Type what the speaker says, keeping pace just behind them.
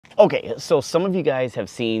Okay, so some of you guys have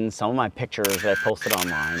seen some of my pictures that I posted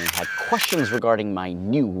online and had questions regarding my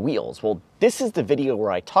new wheels. Well, this is the video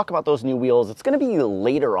where I talk about those new wheels. It's going to be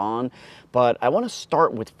later on, but I want to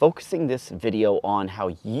start with focusing this video on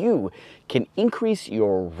how you can increase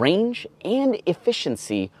your range and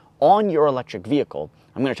efficiency on your electric vehicle.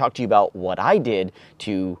 I'm going to talk to you about what I did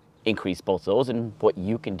to increase both those and what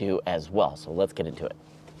you can do as well. So let's get into it.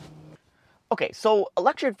 Okay, so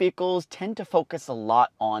electric vehicles tend to focus a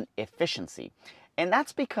lot on efficiency, and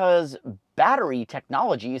that's because battery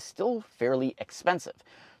technology is still fairly expensive.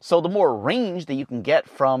 So the more range that you can get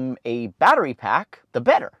from a battery pack, the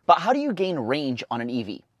better. But how do you gain range on an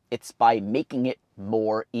EV? It's by making it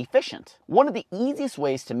more efficient. One of the easiest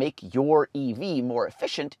ways to make your EV more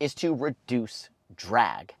efficient is to reduce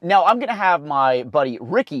drag. Now, I'm gonna have my buddy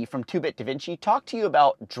Ricky from 2-Bit Da Vinci talk to you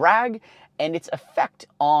about drag and its effect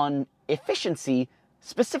on efficiency,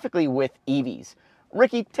 specifically with EVs.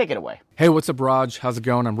 Ricky, take it away. Hey, what's up, Raj? How's it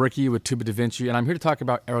going? I'm Ricky with 2-Bit Da Vinci, and I'm here to talk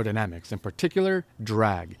about aerodynamics, in particular,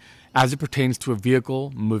 drag, as it pertains to a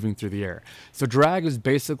vehicle moving through the air. So drag is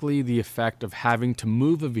basically the effect of having to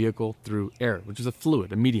move a vehicle through air, which is a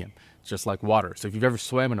fluid, a medium, just like water. So if you've ever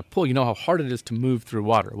swam in a pool, you know how hard it is to move through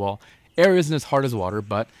water. Well, air isn't as hard as water,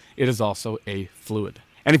 but it is also a fluid.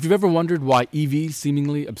 And if you've ever wondered why EVs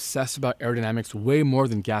seemingly obsess about aerodynamics way more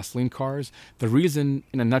than gasoline cars, the reason,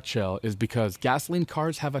 in a nutshell, is because gasoline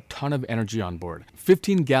cars have a ton of energy on board.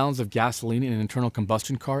 15 gallons of gasoline in an internal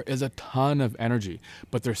combustion car is a ton of energy,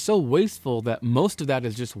 but they're so wasteful that most of that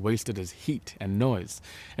is just wasted as heat and noise.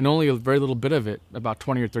 And only a very little bit of it, about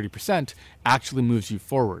 20 or 30%, actually moves you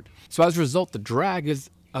forward. So as a result, the drag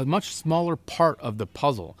is a much smaller part of the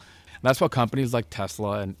puzzle. That's why companies like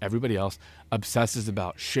Tesla and everybody else obsesses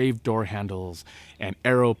about shaved door handles and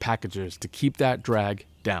aero packages to keep that drag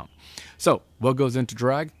down. So what goes into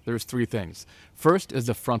drag? There's three things. First is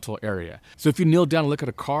the frontal area. So if you kneel down and look at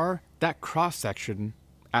a car, that cross section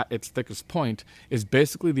at its thickest point is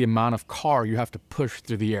basically the amount of car you have to push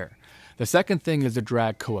through the air. The second thing is the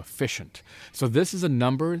drag coefficient. So this is a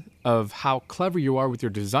number of how clever you are with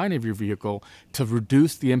your design of your vehicle to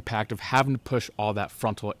reduce the impact of having to push all that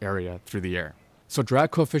frontal area through the air. So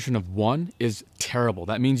drag coefficient of 1 is terrible.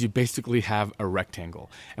 That means you basically have a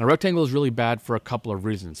rectangle. And a rectangle is really bad for a couple of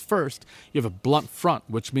reasons. First, you have a blunt front,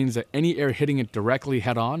 which means that any air hitting it directly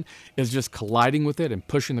head on is just colliding with it and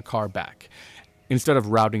pushing the car back, instead of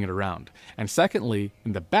routing it around. And secondly,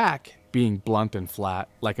 in the back, being blunt and flat,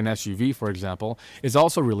 like an SUV, for example, is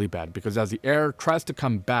also really bad because as the air tries to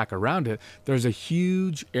come back around it, there's a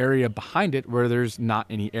huge area behind it where there's not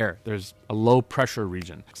any air. There's a low pressure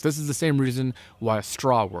region. So this is the same reason why a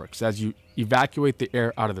straw works. As you evacuate the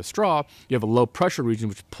air out of the straw, you have a low pressure region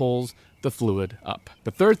which pulls the fluid up.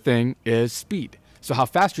 The third thing is speed. So how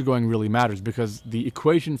fast you're going really matters because the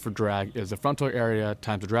equation for drag is the frontal area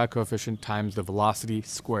times the drag coefficient times the velocity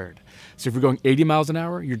squared. So if you're going 80 miles an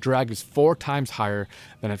hour, your drag is 4 times higher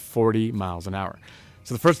than at 40 miles an hour.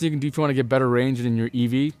 So the first thing you can do if you want to get better range in your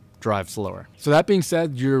EV, drive slower. So that being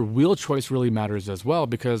said, your wheel choice really matters as well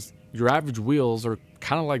because your average wheels are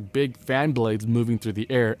kind of like big fan blades moving through the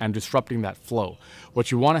air and disrupting that flow.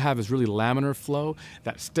 What you want to have is really laminar flow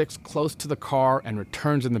that sticks close to the car and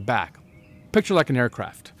returns in the back. Picture like an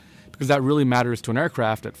aircraft, because that really matters to an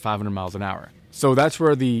aircraft at 500 miles an hour. So that's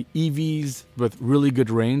where the EVs with really good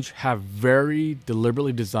range have very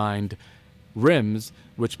deliberately designed rims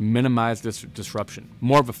which minimize this disruption.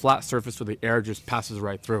 More of a flat surface where the air just passes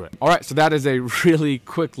right through it. All right, so that is a really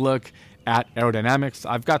quick look at aerodynamics.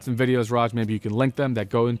 I've got some videos, Raj, maybe you can link them, that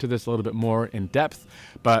go into this a little bit more in depth.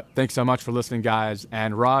 But thanks so much for listening, guys.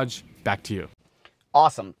 And Raj, back to you.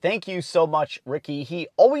 Awesome. Thank you so much, Ricky. He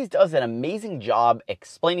always does an amazing job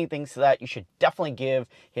explaining things to that. You should definitely give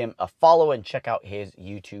him a follow and check out his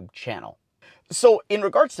YouTube channel. So in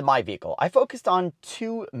regards to my vehicle, I focused on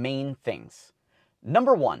 2 main things.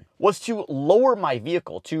 Number 1 was to lower my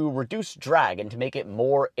vehicle to reduce drag and to make it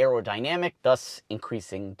more aerodynamic, thus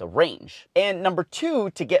increasing the range. And number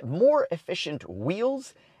 2, to get more efficient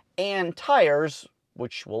wheels and tires,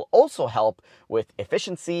 which will also help with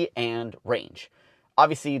efficiency and range.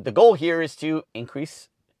 Obviously, the goal here is to increase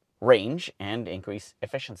range and increase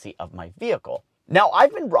efficiency of my vehicle. Now,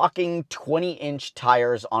 I've been rocking 20-inch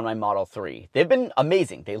tires on my Model 3. They've been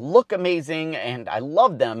amazing. They look amazing, and I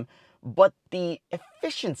love them, but the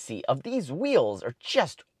efficiency of these wheels are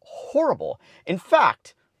just horrible. In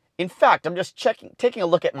fact, I'm just taking a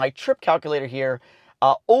look at my trip calculator here.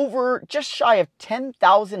 Over just shy of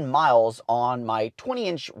 10,000 miles on my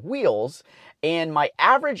 20-inch wheels, and my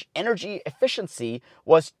average energy efficiency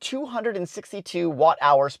was 262 watt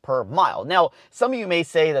hours per mile. Now, some of you may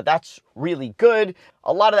say that that's really good.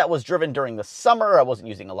 A lot of that was driven during the summer. I wasn't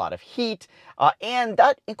using a lot of heat, and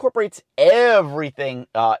that incorporates everything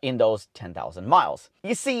in those 10,000 miles.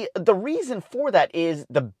 You see, the reason for that is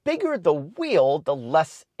the bigger the wheel, the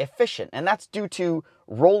less efficient, and that's due to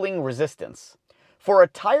rolling resistance. For a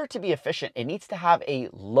tire to be efficient, it needs to have a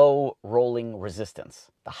low rolling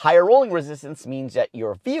resistance. The higher rolling resistance means that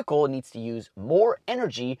your vehicle needs to use more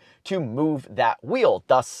energy to move that wheel,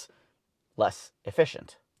 thus less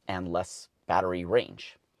efficient and less battery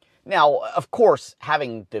range. Now, of course,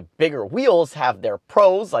 having the bigger wheels have their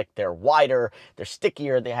pros, like they're wider, they're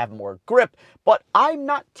stickier, they have more grip, but I'm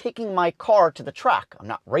not taking my car to the track. I'm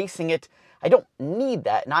not racing it. I don't need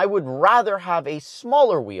that, and I would rather have a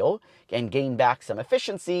smaller wheel and gain back some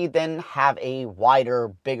efficiency than have a wider,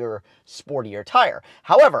 bigger, sportier tire.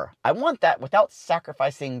 However, I want that without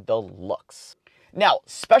sacrificing the looks. Now,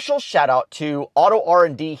 special shout out to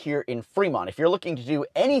AutoRnD here in Fremont. If you're looking to do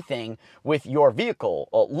anything with your vehicle,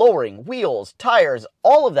 lowering, wheels, tires,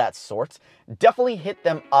 all of that sorts, definitely hit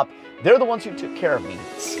them up. They're the ones who took care of me.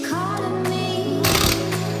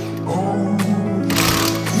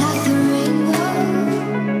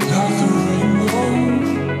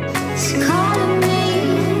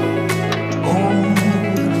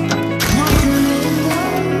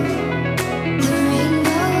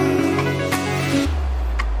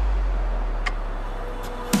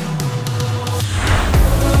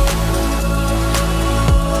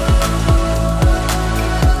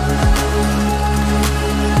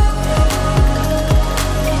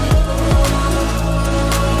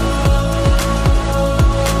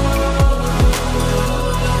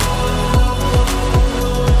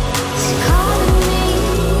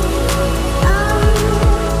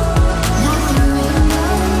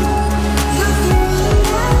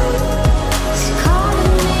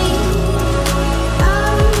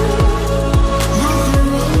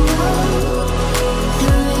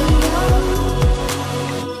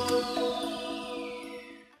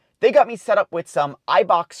 They got me set up with some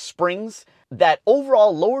iBox springs that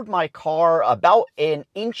overall lowered my car about 1.5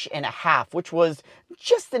 inches, which was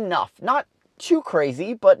just enough. Not too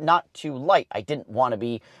crazy, but not too light. I didn't want to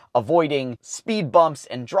be avoiding speed bumps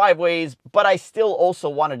and driveways, but I still also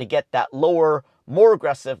wanted to get that lower, more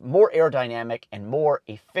aggressive, more aerodynamic, and more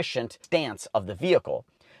efficient stance of the vehicle.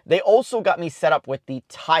 They also got me set up with the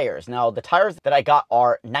tires. Now, the tires that I got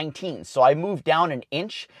are 19, so I moved down 1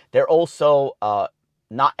 inch. They're also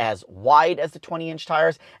not as wide as the 20-inch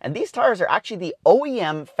tires, and these tires are actually the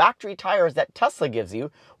OEM factory tires that Tesla gives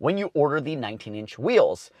you when you order the 19-inch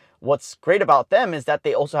wheels. What's great about them is that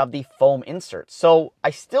they also have the foam insert, so I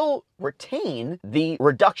still retain the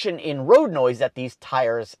reduction in road noise that these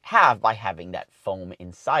tires have by having that foam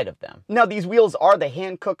inside of them. Now, these wheels are the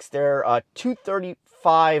Hancooks. They're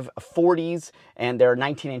 235 40s, and they're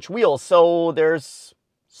 19-inch wheels, so there's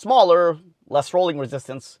smaller, less rolling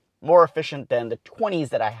resistance, more efficient than the 20s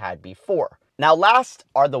that I had before. Now, last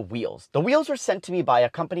are the wheels. The wheels were sent to me by a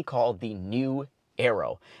company called the New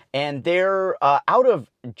Aero, and they're out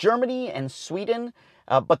of Germany and Sweden,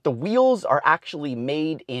 but the wheels are actually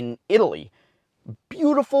made in Italy.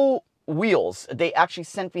 Beautiful wheels. They actually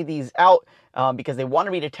sent me these out because they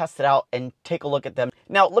wanted me to test it out and take a look at them.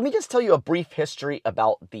 Now, let me just tell you a brief history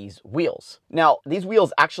about these wheels. Now, these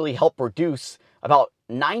wheels actually help reduce about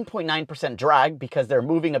 9.9% drag because they're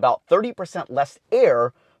moving about 30% less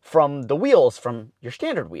air from the wheels from your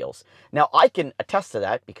standard wheels. Now, I can attest to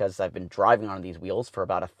that because I've been driving on these wheels for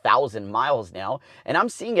about 1,000 miles now, and I'm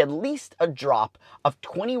seeing at least a drop of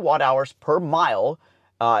 20 watt hours per mile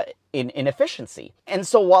in efficiency. And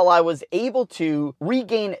so while I was able to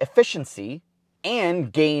regain efficiency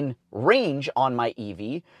and gain range on my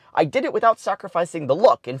EV, I did it without sacrificing the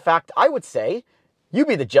look. In fact, I would say, you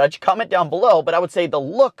be the judge, comment down below, but I would say the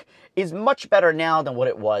look is much better now than what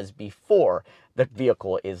it was before. The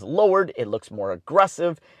vehicle is lowered, it looks more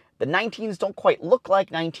aggressive. The 19s don't quite look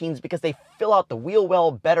like 19s because they fill out the wheel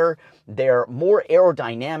well better. They're more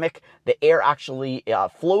aerodynamic. The air actually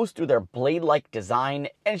flows through their blade-like design,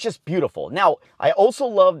 and it's just beautiful. Now, I also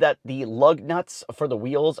love that the lug nuts for the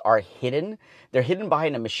wheels are hidden. They're hidden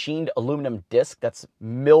behind a machined aluminum disc that's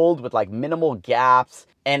milled with like minimal gaps,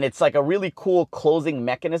 and it's like a really cool closing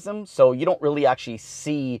mechanism, so you don't really actually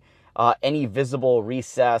see any visible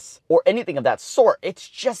recess or anything of that sort. It's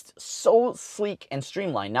just so sleek and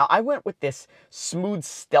streamlined. Now, I went with this smooth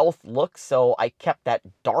stealth look, so I kept that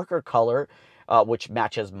darker color, which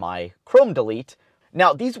matches my chrome delete.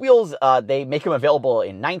 Now, these wheels, they make them available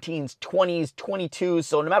in 19s, 20s, 22s,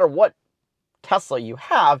 so no matter what Tesla you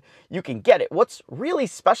have, you can get it. What's really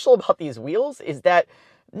special about these wheels is that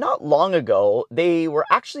not long ago, they were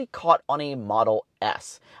actually caught on a Model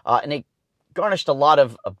S, and they garnished a lot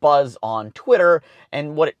of buzz on Twitter,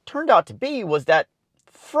 and what it turned out to be was that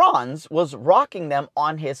Franz was rocking them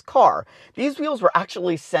on his car. These wheels were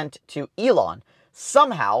actually sent to Elon.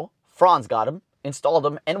 Somehow, Franz got them, installed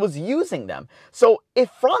them, and was using them. So if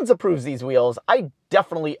Franz approves these wheels, I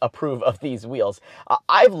definitely approve of these wheels.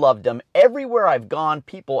 I've loved them. Everywhere I've gone,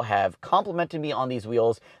 people have complimented me on these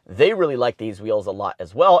wheels. They really like these wheels a lot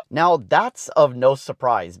as well. Now, that's of no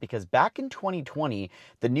surprise because back in 2020,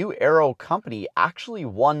 the new Aero company actually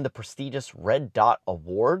won the prestigious Red Dot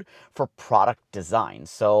Award for product design.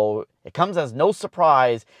 So it comes as no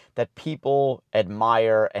surprise that people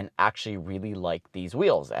admire and actually really like these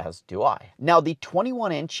wheels, as do I. Now, the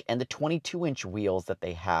 21-inch and the 22-inch wheels that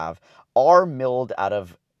they have are milled out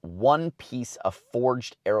of one piece of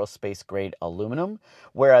forged aerospace grade aluminum,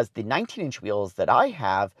 whereas the 19-inch wheels that I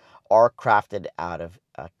have are crafted out of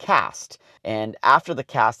cast. And after the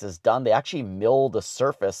cast is done, they actually mill the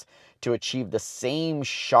surface to achieve the same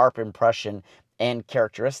sharp impression and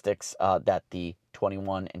characteristics that the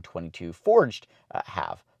 21 and 22 forged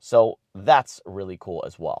have. So that's really cool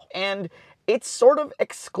as well. And it's sort of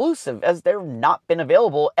exclusive as they've not been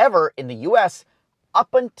available ever in the US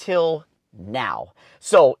up until now.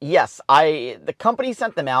 So yes, the company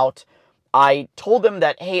sent them out. I told them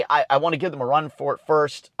that, hey, I want to give them a run for it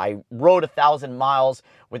first. I rode 1,000 miles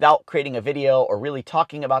without creating a video or really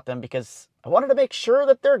talking about them because I wanted to make sure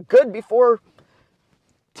that they're good before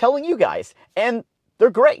telling you guys. And they're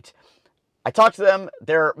great. I talked to them.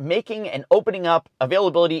 They're making and opening up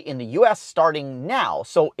availability in the US starting now.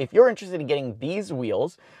 So if you're interested in getting these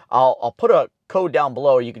wheels, I'll put a code down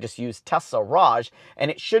below. You can just use Tesla Raj and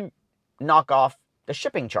it should knock off the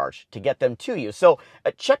shipping charge to get them to you. So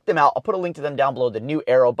check them out. I'll put a link to them down below, the new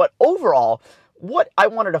Aero. But overall, what I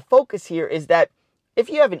wanted to focus here is that if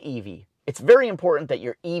you have an EV, it's very important that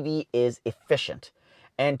your EV is efficient.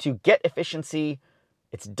 And to get efficiency,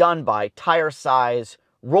 it's done by tire size,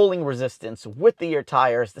 rolling resistance, width of your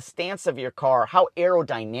tires, the stance of your car, how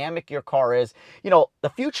aerodynamic your car is. You know,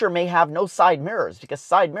 the future may have no side mirrors because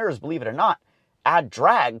side mirrors, believe it or not, add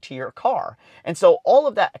drag to your car. And so all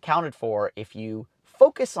of that accounted for, if you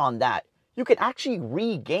focus on that, you can actually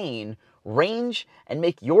regain range and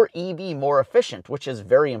make your EV more efficient, which is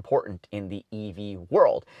very important in the EV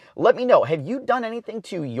world. Let me know, have you done anything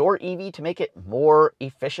to your EV to make it more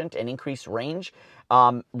efficient and increase range?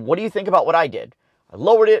 What do you think about what I did? I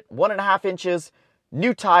lowered it 1.5 inches,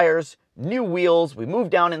 new tires, new wheels. We moved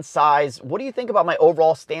down in size. What do you think about my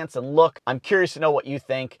overall stance and look? I'm curious to know what you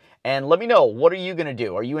think. And let me know, what are you going to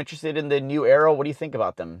do? Are you interested in the new Aero? What do you think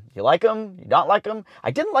about them? You like them? You don't like them?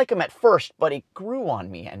 I didn't like them at first, but it grew on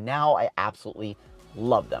me. And now I absolutely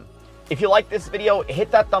love them. If you like this video, hit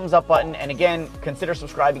that thumbs up button. And again, consider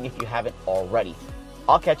subscribing if you haven't already.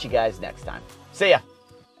 I'll catch you guys next time. See ya.